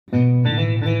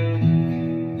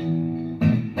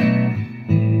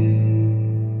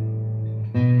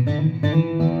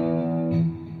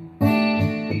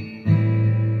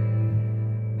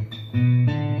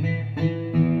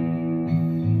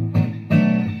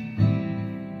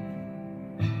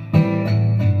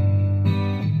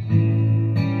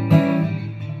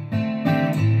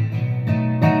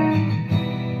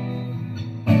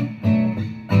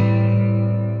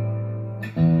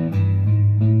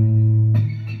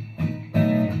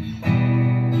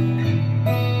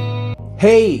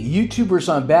Hey,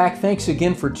 YouTubers, I'm back. Thanks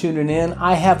again for tuning in.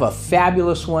 I have a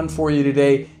fabulous one for you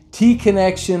today.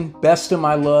 T-Connection, Best of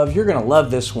My Love. You're gonna love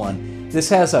this one. This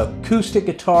has an acoustic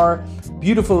guitar,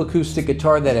 beautiful acoustic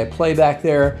guitar that I play back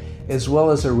there, as well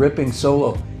as a ripping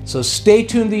solo. So stay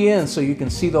tuned to the end so you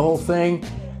can see the whole thing.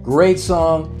 Great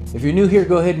song. If you're new here,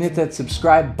 go ahead and hit that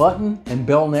subscribe button and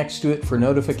bell next to it for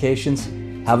notifications.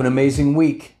 Have an amazing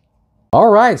week. All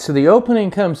right, so the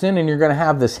opening comes in and you're gonna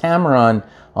have this hammer on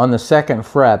the second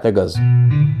fret that goes.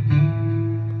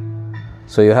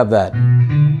 So you have that.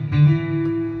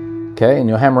 Okay, and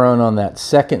you'll hammer on that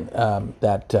second,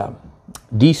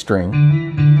 D string.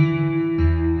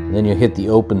 Then you hit the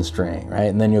open string, right?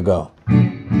 And then you'll go.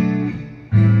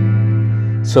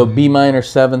 So B minor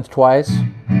 7th twice.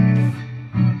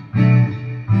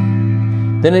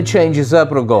 Then it changes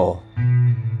up, it'll go.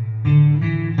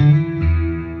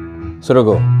 So it'll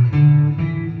go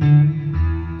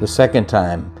the second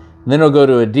time. And then it'll go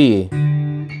to a D.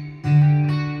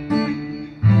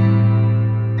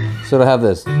 So it'll have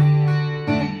this. And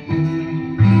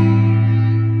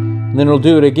then it'll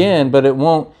do it again, but it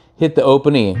won't hit the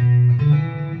open E.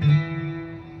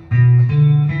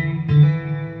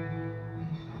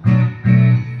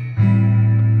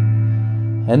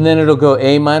 And then it'll go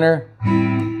A minor,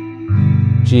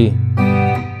 G,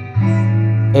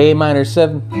 A minor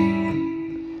 7.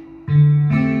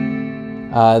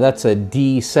 That's a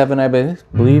D7, I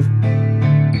believe.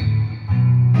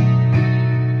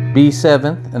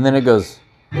 B7th, and then it goes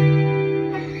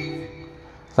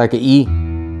like an E.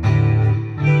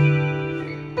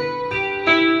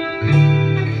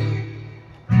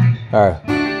 All right.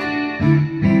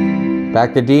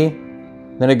 Back to D,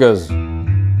 then it goes.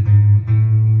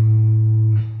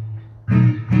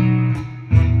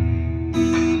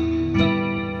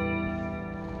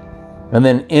 And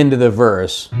then into the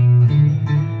verse.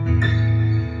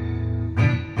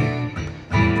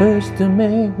 First to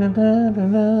make the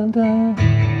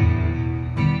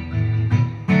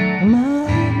my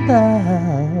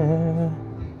life.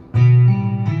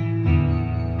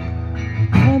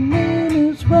 I mean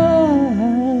it's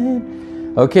right.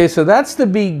 Okay, so that's the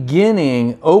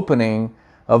beginning, opening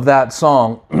of that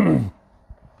song.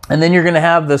 And then you're going to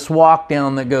have this walk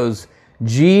down that goes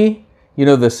G, you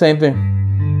know, the same thing.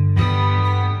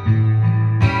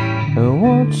 I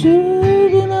want you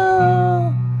to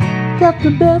know, got the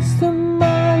best of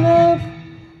my love.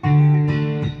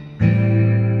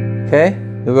 Okay,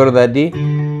 you'll go to that D.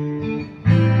 And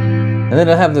then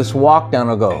it'll have this walk down,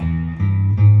 it'll go.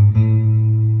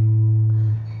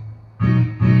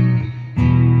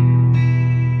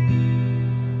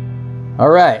 All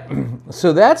right,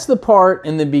 so that's the part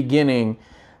in the beginning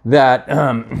that,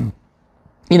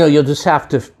 you know, you'll just have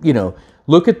to, you know,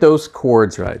 look at those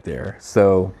chords right there.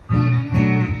 So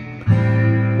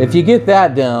if you get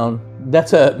that down,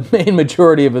 that's a main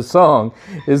majority of a song,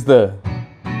 is the,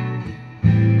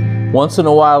 once in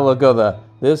a while it'll go the,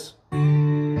 this,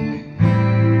 and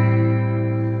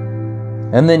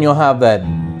then you'll have that.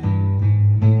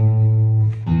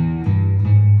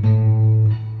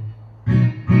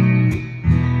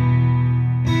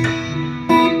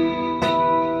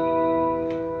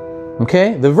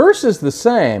 Okay, the verse is the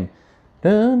same.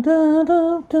 Dun, dun,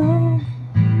 dun, dun.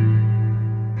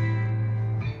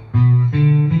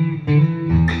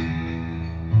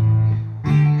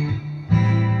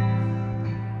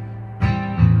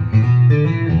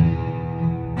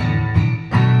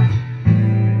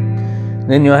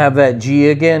 Then you'll have that G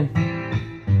again.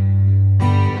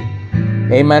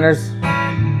 A minors.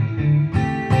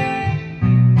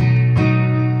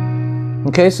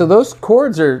 Okay, so those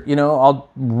chords are, you know,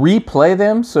 I'll replay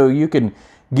them so you can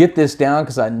get this down,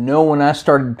 because I know when I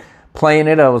started playing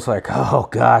it, I was like, oh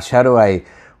gosh, how do I,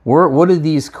 what are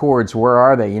these chords? Where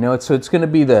are they? You know, so it's going to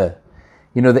be the,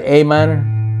 you know, the A minor.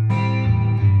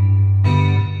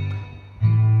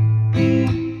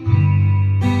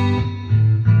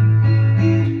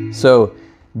 So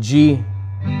G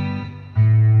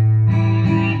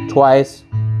twice.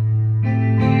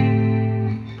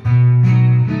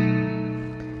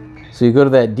 So you go to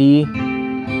that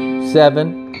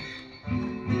D7.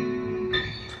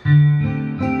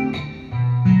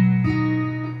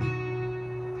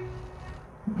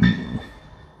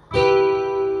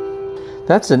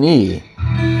 That's an E.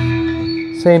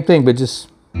 Same thing, but just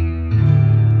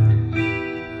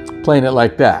playing it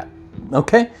like that.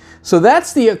 Okay? So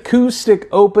that's the acoustic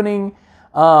opening.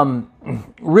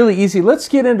 Really easy. Let's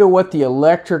get into what the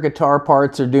electric guitar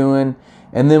parts are doing,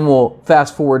 and then we'll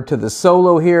fast forward to the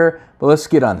solo here. But let's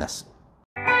get on this.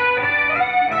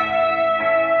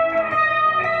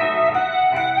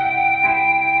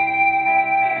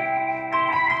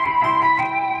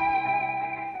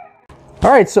 All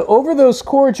right, so over those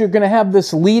chords, you're going to have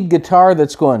this lead guitar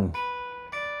that's going.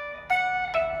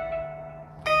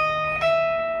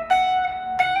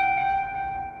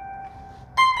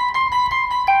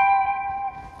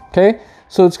 Okay,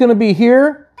 so it's going to be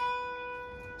here,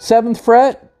 7th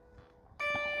fret,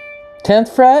 10th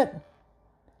fret,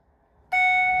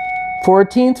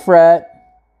 14th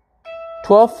fret,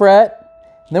 12th fret,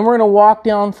 and then we're going to walk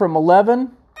down from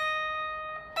 11,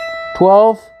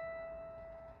 12,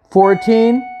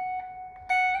 14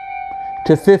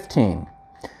 to 15.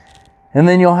 And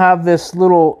then you'll have this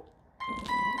little,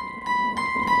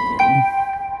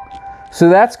 so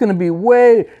that's going to be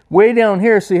way down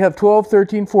here. So you have 12,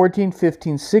 13, 14,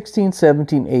 15, 16,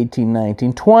 17, 18,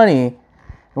 19, 20. And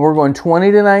we're going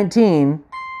 20 to 19.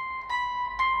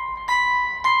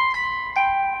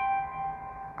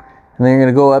 And then you're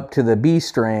going to go up to the B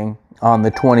string on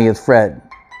the 20th fret.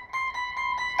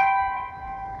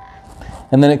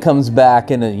 And then it comes back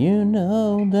into, you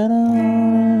know,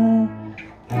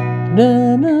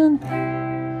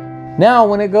 now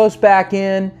when it goes back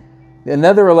in,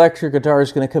 another electric guitar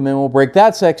is going to come in. We'll break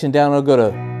that section down. It'll go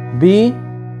to B.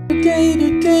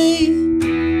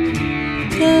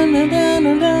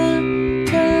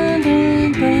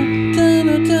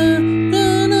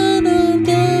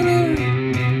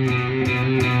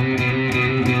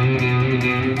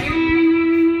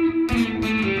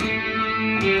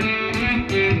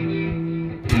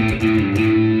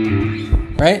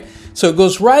 Right? So it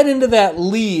goes right into that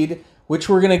lead, which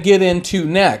we're going to get into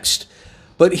next.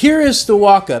 But here is the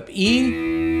walk-up. E,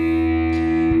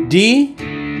 D.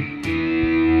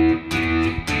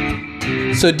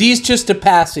 So D's just a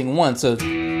passing one. So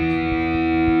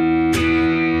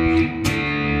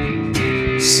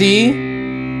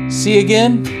C, C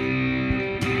again.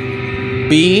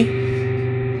 B,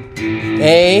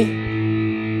 A.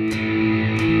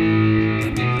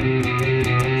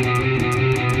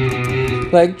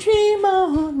 Like dream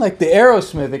on, like the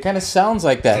Aerosmith. It kind of sounds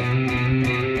like that.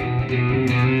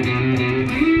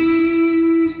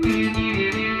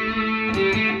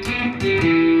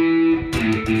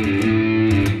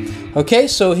 Okay,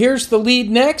 so here's the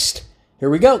lead next. Here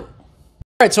we go. All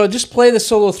right, so I'll just play the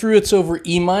solo through. It's over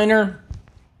E minor,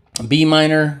 B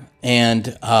minor,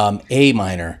 and A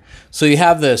minor. So you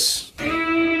have this.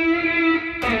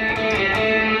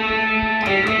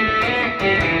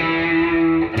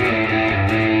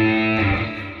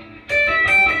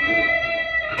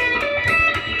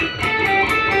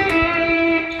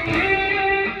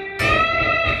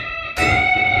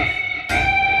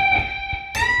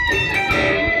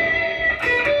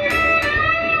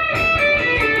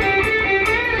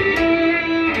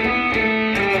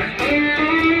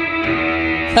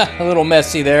 A little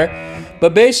messy there,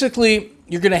 but basically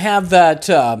you're going to have that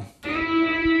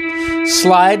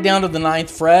slide down to the 9th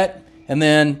fret, and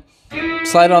then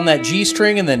slide on that G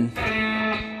string, and then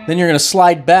you're going to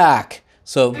slide back.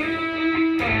 So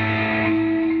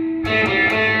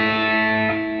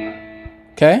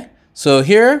okay, so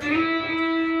here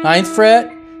 9th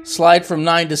fret, slide from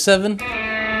 9 to 7,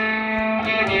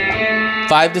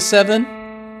 5 to 7.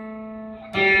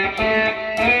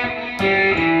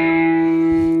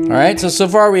 All right, so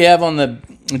far we have on the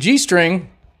G string,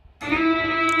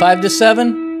 5 to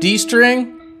 7, D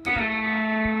string,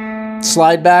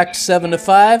 slide back 7 to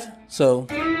 5, so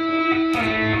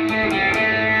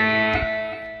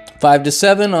 5 to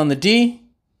 7 on the D,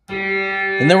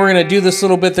 and then we're going to do this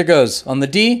little bit that goes on the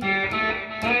D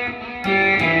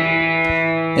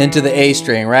into the A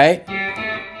string, right?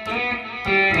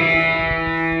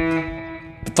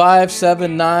 5,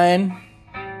 7, 9.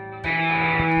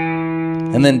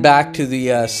 And then back to the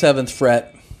 7th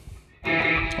fret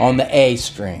on the A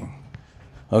string.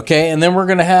 Okay, and then we're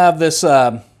going to have this.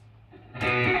 So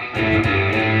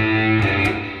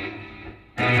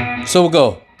we'll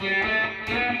go.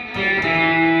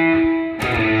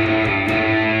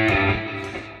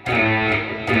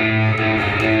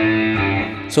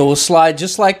 So we'll slide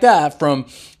just like that from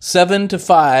 7 to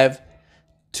 5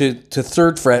 to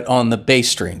 3rd fret on the bass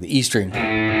string, the E string.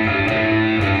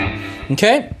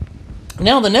 Okay.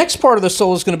 Now the next part of the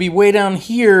solo is going to be way down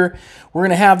here. We're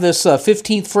going to have this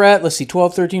 15th fret. Let's see,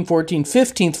 12, 13, 14,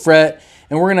 15th fret.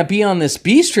 And we're going to be on this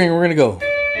B string. We're going to go.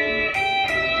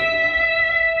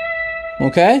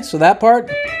 Okay, so that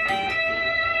part.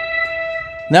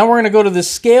 Now we're going to go to the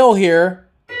scale here.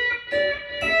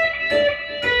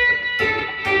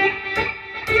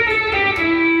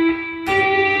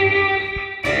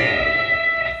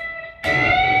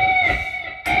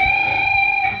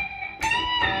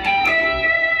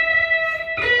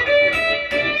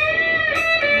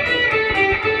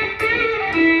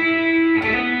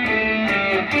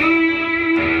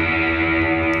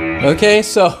 Okay,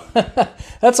 so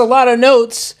that's a lot of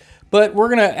notes, but we're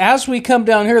gonna, as we come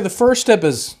down here, the first step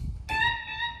is,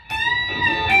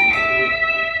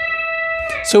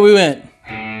 so we went,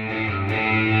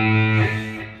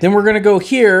 then we're gonna go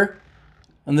here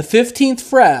on the 15th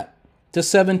fret to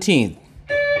 17th.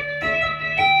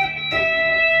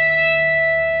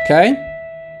 Okay?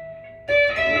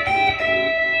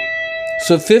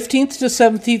 So 15th to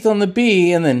 17th on the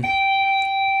B, and then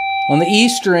on the E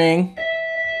string,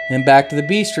 and back to the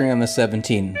B string on the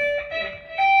 17th.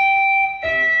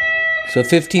 So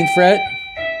 15th fret.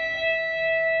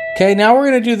 Okay, now we're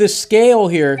going to do this scale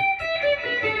here.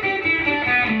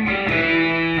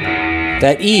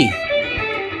 That E.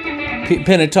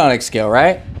 Pentatonic scale,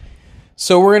 right?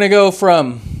 So we're going to go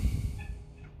from...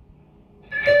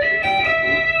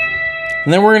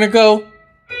 And then we're going to go...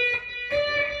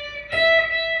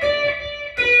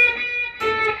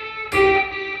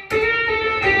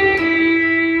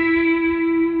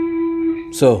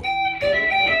 So...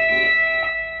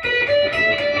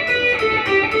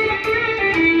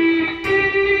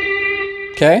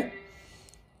 Okay,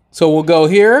 so we'll go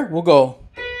here, we'll go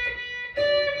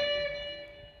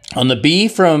on the B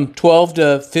from 12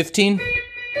 to 15,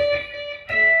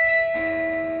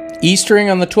 E string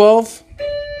on the 12,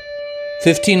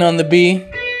 15 on the B,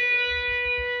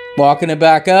 walking it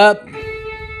back up,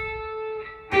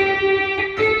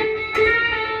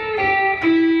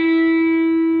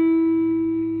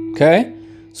 okay,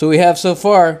 so we have so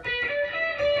far.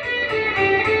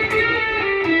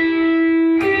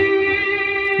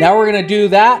 Now we're going to do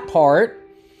that part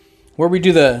where we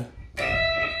do the...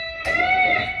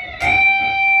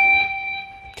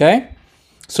 Okay?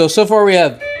 So far we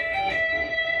have...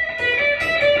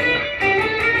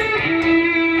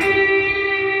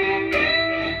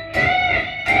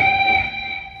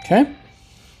 Okay?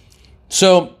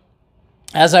 So,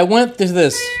 as I went through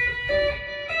this...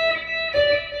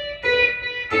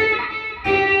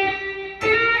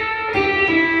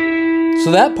 So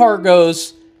that part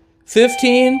goes...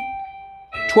 15,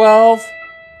 12,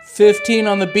 15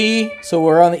 on the B, so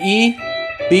we're on the E,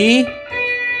 B,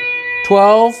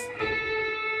 12,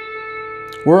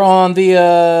 we're on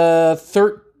the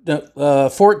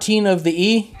 14 of the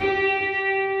E,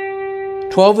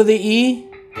 12 of the E,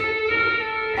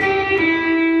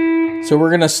 so we're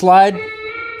going to slide,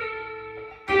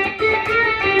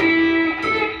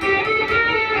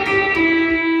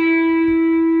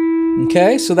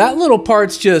 okay, so that little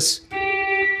part's just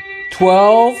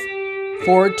 12,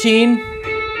 14.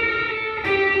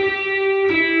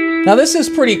 Now this is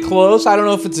pretty close. I don't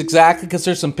know if it's exactly because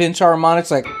there's some pinch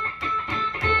harmonics like,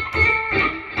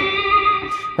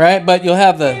 right? But you'll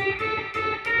have the,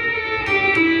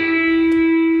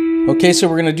 okay, so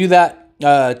we're going to do that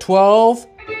 12,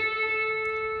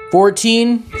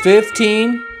 14,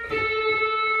 15,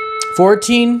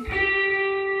 14,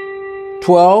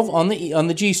 12 on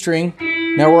the G string.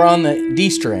 Now we're on the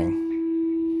D string.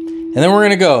 And then we're going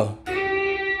to go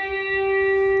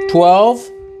 12,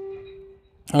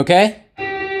 okay?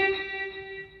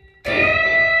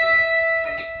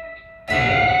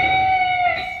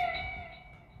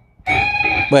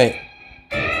 Wait.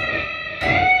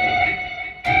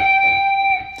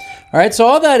 All right, so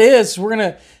all that is, we're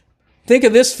going to think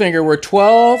of this finger, we're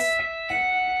 12,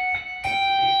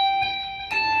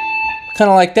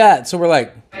 kind of like that. So we're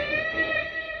like,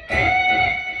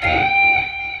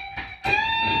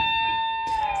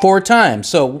 four times.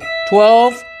 So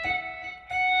 12,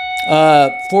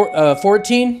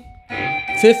 14,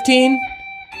 15,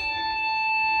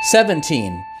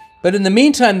 17. But in the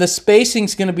meantime, the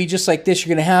spacing's going to be just like this.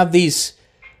 You're going to have these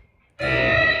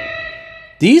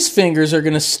fingers are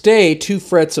going to stay 2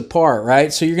 frets apart,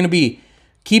 right? So you're going to be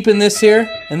keeping this here,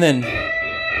 and then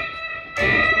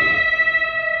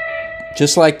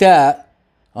just like that,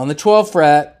 on the 12th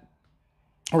fret,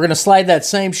 we're going to slide that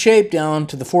same shape down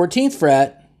to the 14th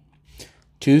fret,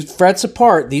 2 frets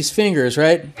apart, these fingers,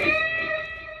 right?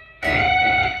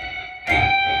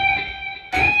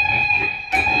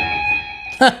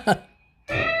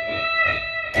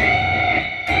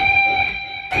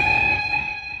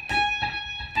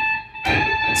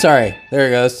 Sorry, there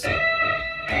it goes.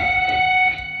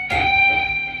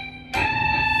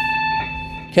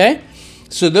 Okay,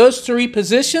 so those 3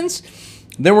 positions,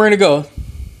 then we're going to go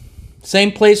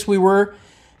same place we were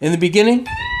in the beginning.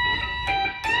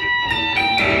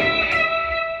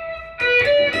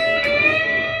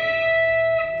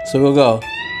 So we'll go.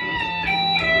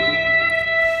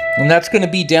 And that's going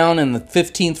to be down in the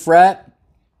 15th fret,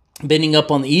 bending up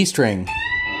on the E string.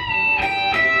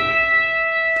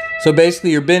 So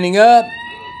basically you're bending up,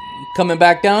 coming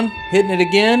back down, hitting it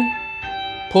again,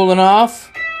 pulling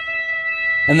off,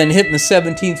 and then hitting the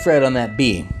 17th fret on that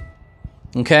B.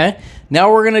 Okay, now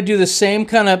we're going to do the same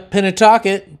kind of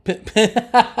pentatonic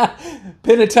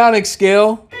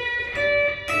scale.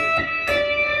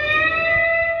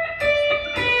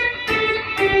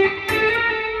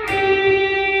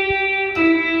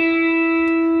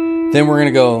 Then we're going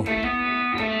to go.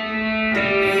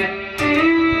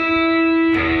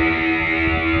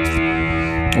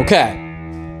 Okay,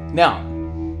 now,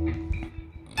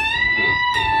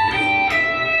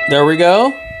 there we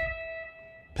go.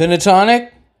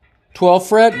 Pentatonic, 12th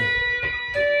fret,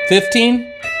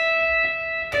 15.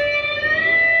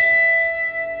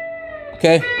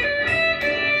 Okay.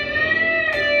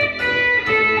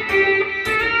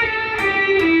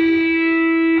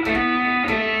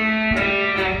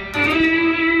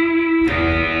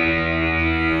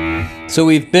 So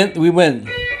we went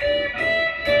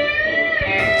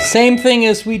same thing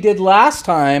as we did last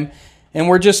time, and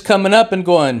we're just coming up and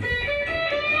going.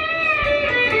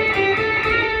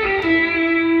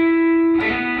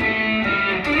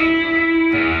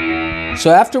 So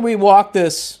after we walk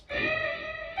this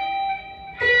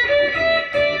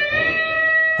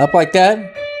up like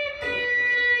that,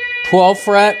 12th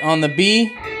fret on the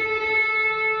B,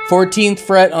 14th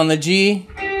fret on the G.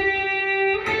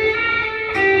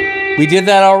 We did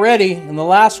that already in the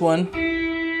last one.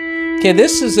 Okay,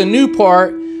 this is a new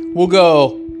part. We'll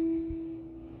go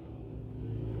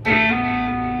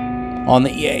on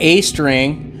the A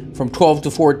string from 12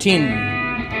 to 14.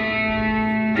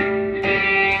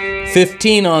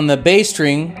 15 on the bass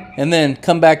string, and then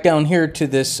come back down here to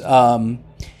this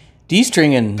D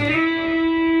string and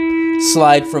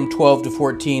slide from 12 to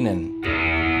 14. And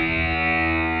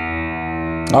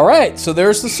all right, so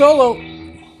there's the solo.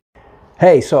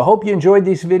 Hey, so I hope you enjoyed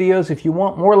these videos. If you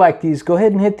want more like these, go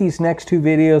ahead and hit these next 2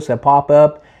 videos that pop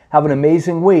up. Have an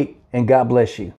amazing week, and God bless you.